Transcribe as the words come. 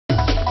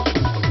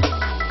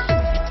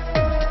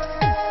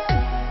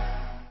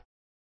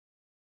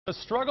The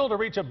struggle to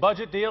reach a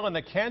budget deal in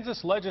the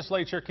Kansas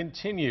legislature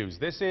continues.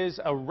 This is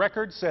a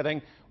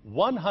record-setting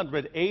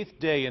 108th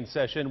day in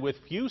session with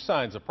few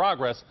signs of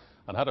progress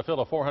on how to fill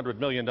a $400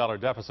 million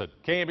deficit.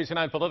 KMBC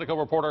 9 political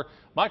reporter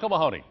Michael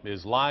Mahoney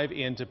is live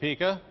in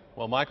Topeka.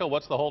 Well, Michael,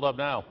 what's the holdup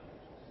now?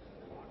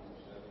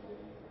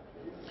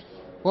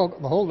 Well,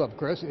 the holdup,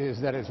 Chris, is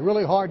that it's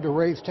really hard to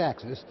raise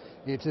taxes.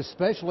 It's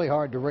especially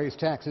hard to raise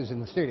taxes in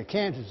the state of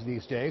Kansas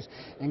these days.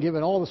 And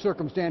given all the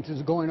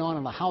circumstances going on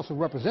in the House of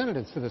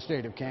Representatives for the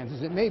state of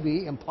Kansas, it may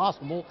be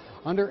impossible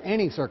under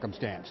any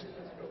circumstance.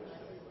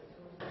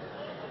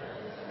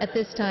 At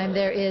this time,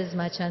 there is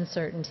much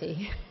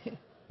uncertainty.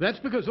 That's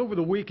because over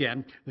the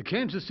weekend, the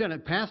Kansas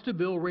Senate passed a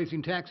bill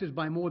raising taxes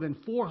by more than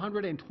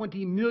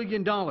 $420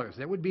 million.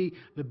 That would be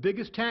the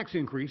biggest tax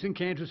increase in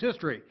Kansas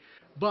history.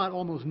 But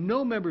almost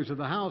no members of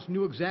the House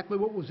knew exactly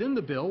what was in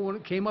the bill when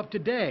it came up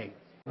today.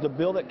 The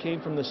bill that came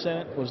from the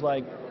Senate was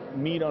like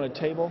meat on a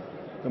table.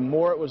 The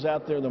more it was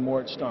out there, the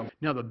more it stunk.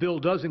 Now, the bill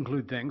does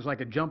include things like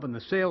a jump in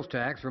the sales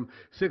tax from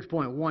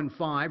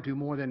 6.15 to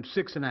more than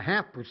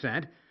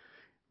 6.5%,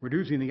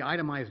 reducing the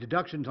itemized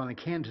deductions on the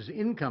Kansas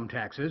income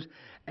taxes,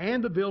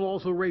 and the bill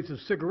also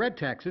raises cigarette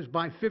taxes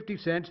by 50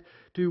 cents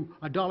to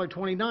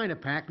 $1.29 a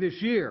pack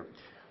this year.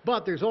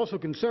 But there's also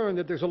concern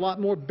that there's a lot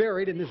more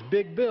buried in this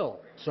big bill,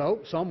 so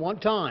some want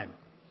time.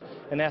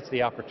 And that's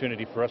the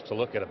opportunity for us to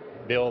look at a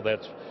bill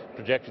that's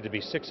projected to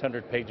be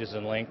 600 pages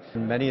in length.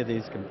 Many of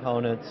these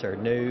components are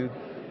new.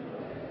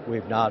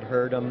 We've not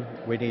heard them.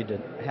 We need to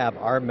have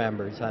our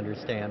members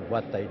understand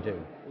what they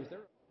do.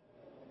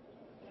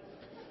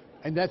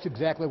 And that's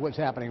exactly what's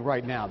happening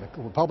right now.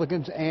 The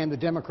Republicans and the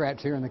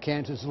Democrats here in the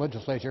Kansas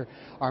legislature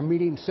are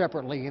meeting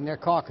separately in their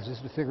caucuses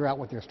to figure out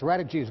what their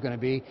strategy is going to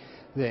be.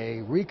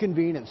 They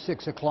reconvene at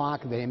 6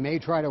 o'clock. They may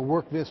try to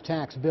work this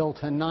tax bill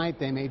tonight.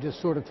 They may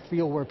just sort of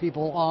feel where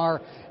people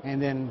are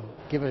and then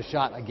give it a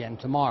shot again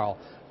tomorrow.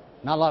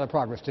 Not a lot of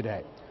progress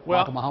today. Well,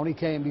 Michael Mahoney,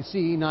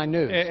 KMBC 9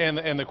 News.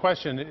 And the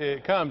question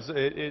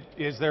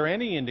is there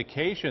any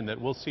indication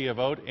that we'll see a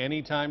vote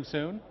anytime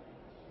soon?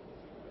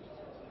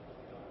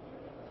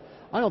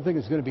 I don't think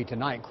it's going to be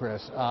tonight,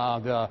 Chris.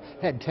 The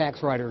head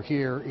tax writer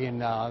here in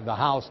the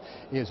House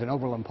is an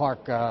Overland Park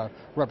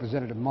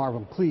Representative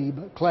Marvin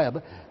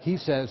Klebb. He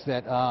says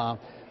that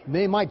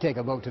they might take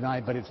a vote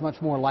tonight, but it's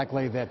much more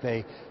likely that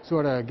they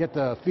sort of get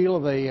the feel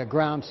of the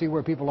ground, see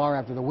where people are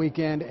after the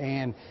weekend,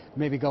 and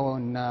maybe go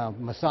and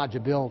massage a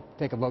bill,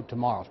 take a vote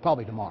tomorrow. It's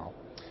probably tomorrow.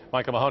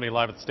 Michael Mahoney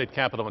live at the state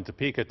capitol in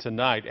Topeka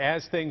tonight.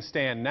 As things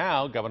stand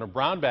now, Governor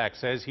Brownback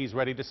says he's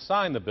ready to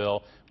sign the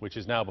bill, which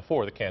is now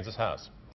before the Kansas House.